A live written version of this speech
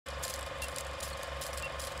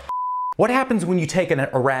What happens when you take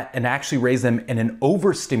a rat and actually raise them in an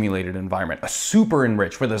overstimulated environment, a super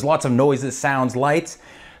enriched, where there's lots of noises, sounds, lights?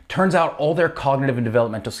 Turns out all their cognitive and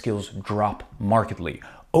developmental skills drop markedly.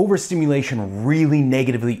 Overstimulation really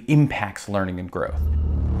negatively impacts learning and growth.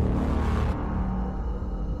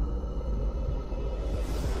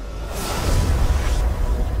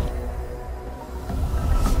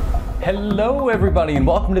 Hello everybody, and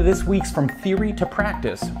welcome to this week's From Theory to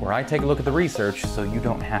Practice, where I take a look at the research so you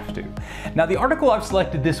don't have to. Now, the article I've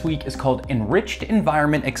selected this week is called Enriched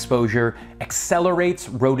Environment Exposure Accelerates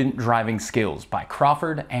Rodent Driving Skills by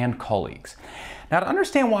Crawford and colleagues. Now, to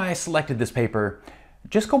understand why I selected this paper,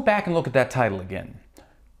 just go back and look at that title again.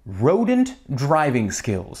 Rodent Driving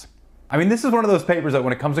Skills. I mean, this is one of those papers that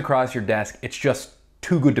when it comes across your desk, it's just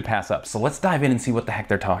too good to pass up. So let's dive in and see what the heck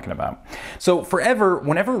they're talking about. So forever,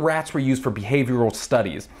 whenever rats were used for behavioral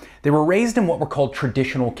studies, they were raised in what were called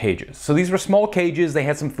traditional cages. So these were small cages, they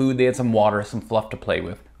had some food, they had some water, some fluff to play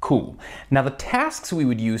with. Cool. Now the tasks we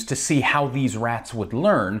would use to see how these rats would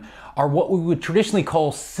learn are what we would traditionally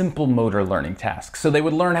call simple motor learning tasks. So they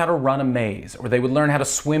would learn how to run a maze, or they would learn how to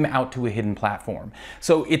swim out to a hidden platform.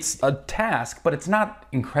 So it's a task, but it's not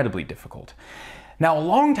incredibly difficult. Now, a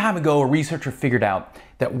long time ago, a researcher figured out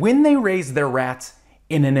that when they raised their rats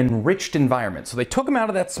in an enriched environment, so they took them out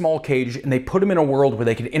of that small cage and they put them in a world where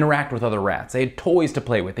they could interact with other rats. They had toys to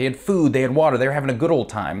play with, they had food, they had water, they were having a good old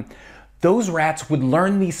time. Those rats would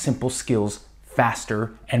learn these simple skills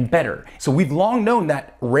faster and better. So we've long known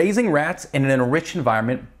that raising rats in an enriched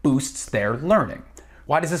environment boosts their learning.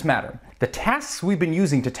 Why does this matter? The tasks we've been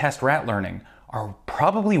using to test rat learning are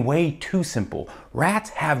probably way too simple. Rats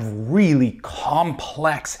have really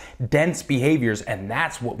complex, dense behaviors, and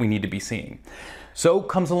that's what we need to be seeing. So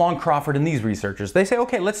comes along Crawford and these researchers. They say,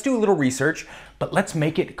 okay, let's do a little research, but let's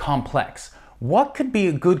make it complex. What could be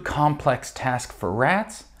a good complex task for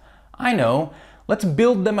rats? I know. Let's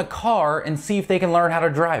build them a car and see if they can learn how to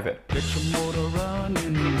drive it. Get your motor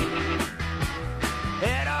running.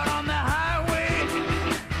 Head out on the highway.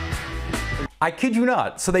 I kid you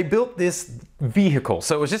not. So they built this vehicle.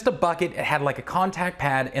 So it was just a bucket, it had like a contact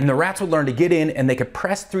pad, and the rats would learn to get in and they could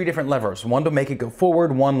press 3 different levers, one to make it go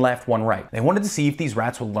forward, one left, one right. They wanted to see if these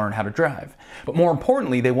rats would learn how to drive. But more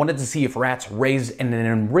importantly, they wanted to see if rats raised in an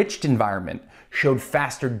enriched environment showed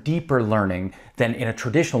faster, deeper learning than in a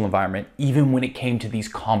traditional environment, even when it came to these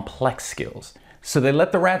complex skills. So they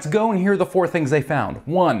let the rats go, and here are the 4 things they found.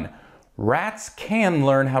 1, rats can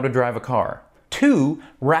learn how to drive a car. 2,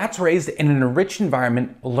 rats raised in an enriched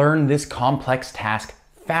environment learn this complex task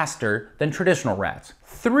faster than traditional rats.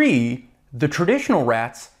 3, the traditional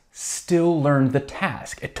rats still learned the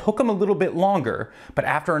task. It took them a little bit longer, but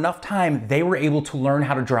after enough time, they were able to learn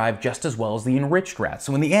how to drive just as well as the enriched rats.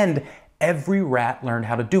 So in the end, every rat learned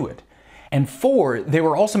how to do it. And 4, they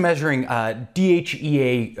were also measuring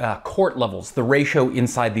DHEA court levels, the ratio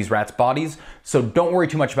inside these rats' bodies. So don't worry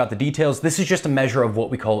too much about the details. This is just a measure of what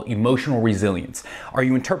we call emotional resilience. Are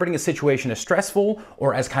you interpreting a situation as stressful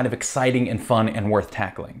or as kind of exciting and fun and worth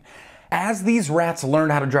tackling? As these rats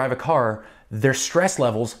learned how to drive a car, their stress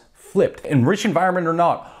levels flipped. Enriched environment or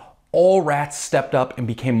not, all rats stepped up and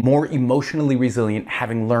became more emotionally resilient,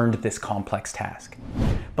 having learned this complex task.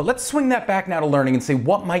 But let's swing that back now to learning and say,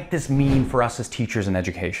 what might this mean for us as teachers in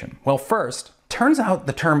education? Well, first, turns out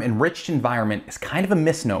the term enriched environment is kind of a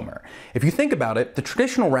misnomer. If you think about it, the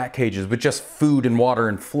traditional rat cages with just food and water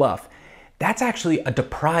and fluff, that's actually a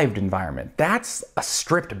deprived environment. That's a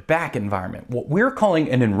stripped back environment. What we're calling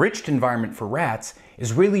an enriched environment for rats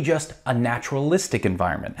is really just a naturalistic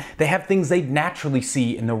environment. They have things they'd naturally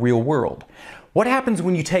see in the real world. What happens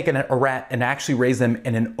when you take a rat and actually raise them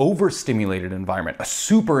in an overstimulated environment, a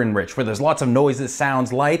super enriched, where there's lots of noises,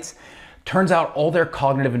 sounds, lights? Turns out all their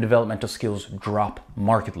cognitive and developmental skills drop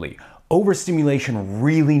markedly. Overstimulation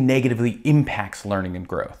really negatively impacts learning and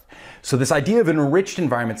growth. So this idea of an enriched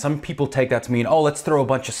environment, some people take that to mean, oh, let's throw a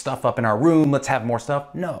bunch of stuff up in our room, let's have more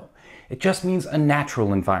stuff. No, it just means a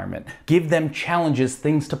natural environment. Give them challenges,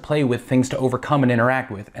 things to play with, things to overcome and interact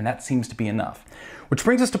with, and that seems to be enough. Which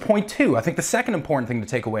brings us to point 2. I think the second important thing to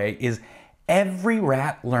take away is every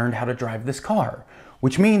rat learned how to drive this car,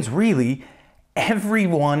 which means really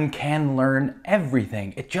everyone can learn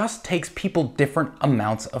everything. It just takes people different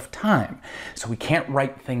amounts of time. So we can't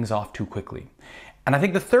write things off too quickly. And I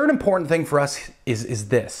think the third important thing for us is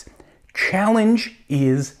this. Challenge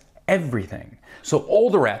is everything. So all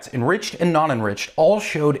the rats, enriched and non-enriched, all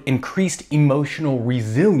showed increased emotional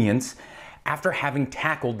resilience after having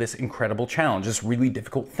tackled this incredible challenge, this really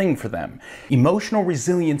difficult thing for them. Emotional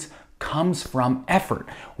resilience comes from effort.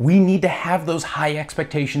 We need to have those high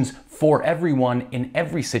expectations for everyone in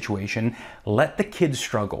every situation. Let the kids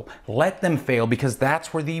struggle, let them fail, because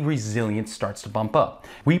that's where the resilience starts to bump up.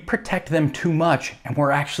 We protect them too much and we're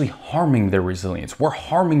actually harming their resilience. We're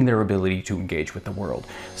harming their ability to engage with the world.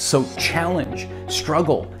 So challenge,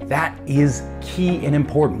 struggle, that is key and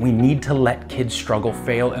important. We need to let kids struggle,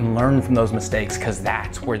 fail, and learn from those mistakes, because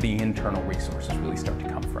that's where the internal resources really start to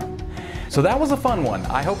come from. So that was a fun one.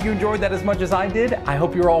 I hope you enjoyed that as much as I did. I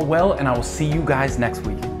hope you're all well, and I will see you guys next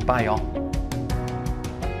week. Bye, y'all.